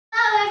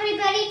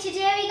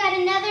today we got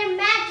another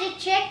magic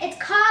trick. It's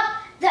called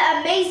the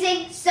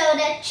Amazing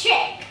Soda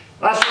Trick.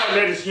 That's right,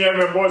 ladies and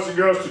gentlemen, boys and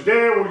girls.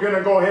 Today we're going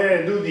to go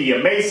ahead and do the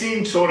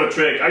Amazing Soda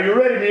Trick. Are you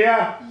ready,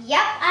 Mia? Yep,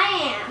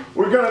 I am.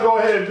 We're going to go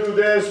ahead and do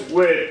this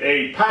with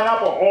a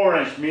pineapple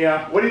orange,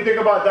 Mia. What do you think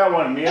about that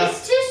one, Mia?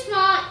 It's too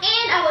small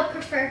and I would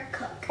prefer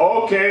Coke.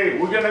 Okay,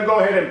 we're going to go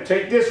ahead and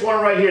take this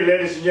one right here,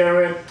 ladies and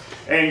gentlemen,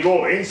 and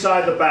go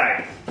inside the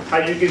bag.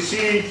 As you can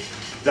see,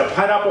 the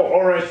pineapple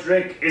orange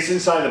drink is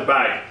inside the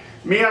bag.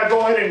 Mia, go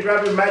ahead and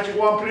grab your magic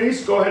wand,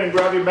 please. Go ahead and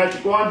grab your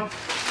magic wand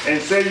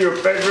and say your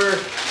favorite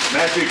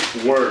magic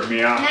word,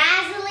 Mia.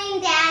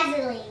 Dazzling,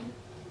 dazzling.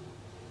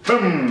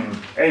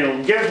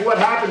 And guess what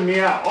happened,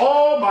 Mia?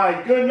 Oh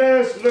my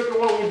goodness, look at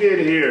what we did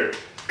here.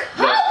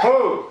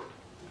 Coke.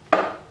 The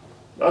Coke.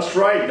 That's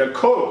right, the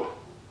Coke.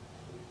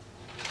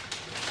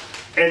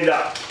 And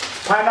the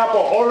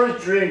pineapple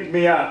orange drink,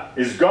 Mia,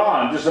 is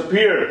gone,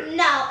 disappeared.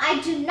 No,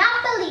 I do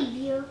not believe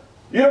you.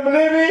 You don't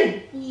believe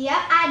me? Yep,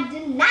 I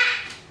do not.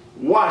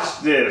 Watch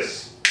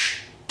this.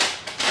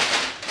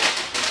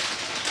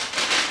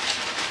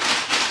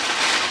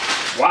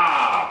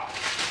 Wow.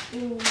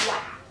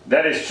 Wow.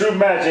 That is true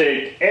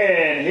magic.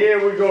 And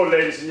here we go,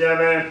 ladies and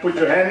gentlemen. Put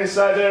your hand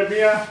inside there,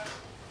 Mia.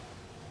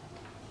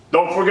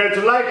 Don't forget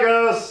to like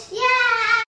us. Yeah.